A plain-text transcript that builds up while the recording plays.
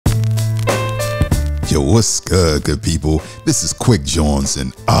Yo, what's good people? This is Quick Jawns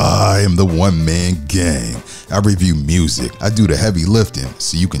and I am the one man gang. I review music. I do the heavy lifting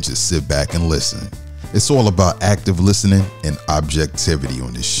so you can just sit back and listen. It's all about active listening and objectivity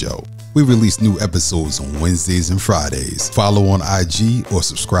on this show. We release new episodes on Wednesdays and Fridays. Follow on IG or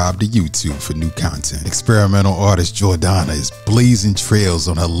subscribe to YouTube for new content. Experimental artist Jordana is blazing trails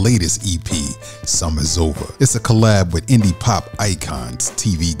on her latest EP, Summer's Over. It's a collab with indie pop icons,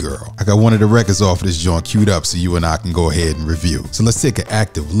 TV Girl. I got one of the records off of this joint queued up so you and I can go ahead and review. So let's take an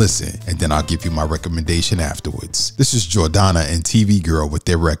active listen and then I'll give you my recommendation afterwards. This is Jordana and TV Girl with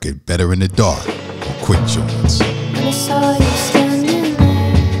their record Better in the Dark on Quick Jawns. When I saw you standing there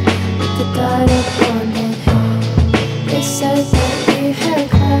with the dye up on your hair, they said that you had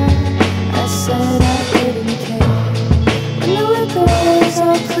cried. I said I didn't care. When the liquor was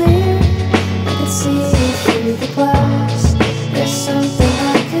all clear, I could see you through the glass. There's something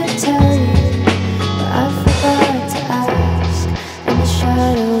I could tell you, but I forgot to ask. In the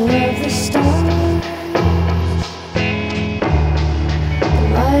shadow of the stars, the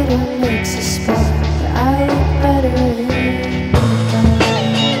lighter makes a spark. I look better in the dark.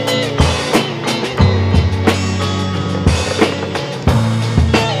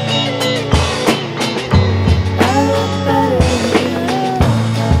 I look better in the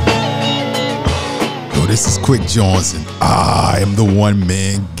dark. Yo, this is Quick Jawns and I am the one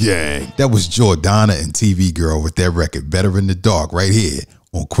man gang. That was Jordana and TV Girl with their record Better in the Dark right here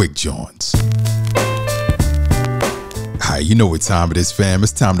on Quick Jawns. Alright, you know what time it is, fam.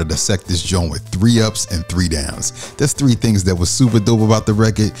 It's time to dissect this joint with 3 ups and 3 downs. That's 3 things that was super dope about the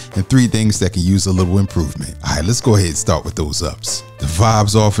record and 3 things that can use a little improvement. Alright, let's go ahead and start with those ups. The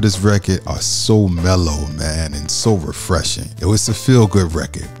vibes off of this record are so mellow, man, and so refreshing. It was a feel-good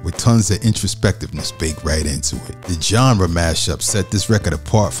record with tons of introspectiveness baked right into it. The genre mashup set this record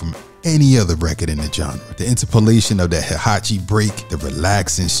apart from any other record in the genre. The interpolation of the hihachi break, the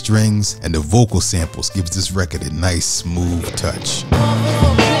relaxing strings, and the vocal samples gives this record a nice smooth touch.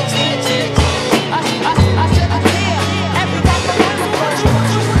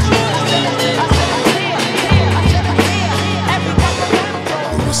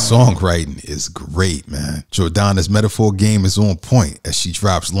 Songwriting is great, man. Jordana's metaphor game is on point as she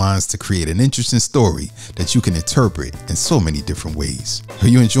drops lines to create an interesting story that you can interpret in so many different ways. Are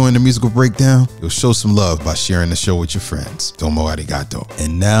you enjoying the musical breakdown? You'll show some love by sharing the show with your friends. Domo arigato.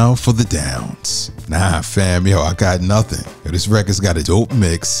 And now for the downs. Nah, fam, yo, I got nothing. Yo, this record's got a dope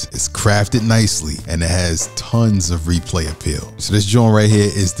mix, it's crafted nicely, and it has tons of replay appeal. So this joint right here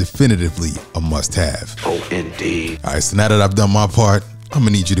is definitively a must-have. Oh, indeed. All right, so now that I've done my part, I'm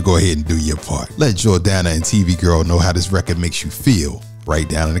gonna need you to go ahead and do your part. Let Jordana and TV Girl know how this record makes you feel right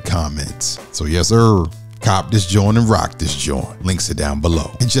down in the comments. So yes sir, cop this joint and rock this joint. Links are down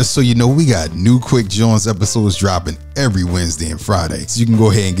below. And just so you know, we got new Quick Jawns episodes dropping every Wednesday and Friday. So you can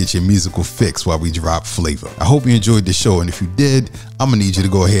go ahead and get your musical fix while we drop flavor. I hope you enjoyed the show, and if you did, I'm gonna need you to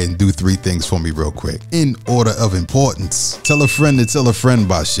go ahead and do 3 things for me real quick. In order of importance, tell a friend to tell a friend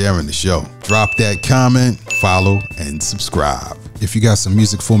by sharing the show. Drop that comment, follow, and subscribe. If you got some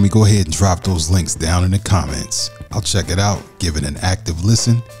music for me, go ahead and drop those links down in the comments. I'll check it out, give it an active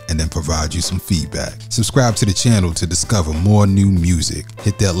listen, and then provide you some feedback. Subscribe to the channel to discover more new music.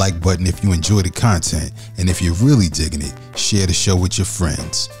 Hit that like button if you enjoy the content, and if you're really digging it, share the show with your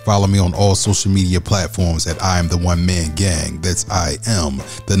friends. Follow me on all social media platforms at I am the one man gang. That's I am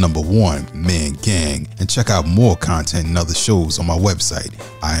the #1 man gang. And check out more content and other shows on my website,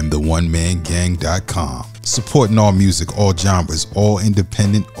 IamTheOneManGang.com. Supporting all music, all genres, all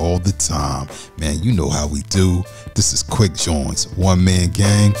independent, all the time. Man, you know how we do. This is Quick Jawns, one man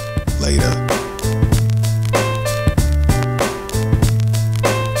gang. Later.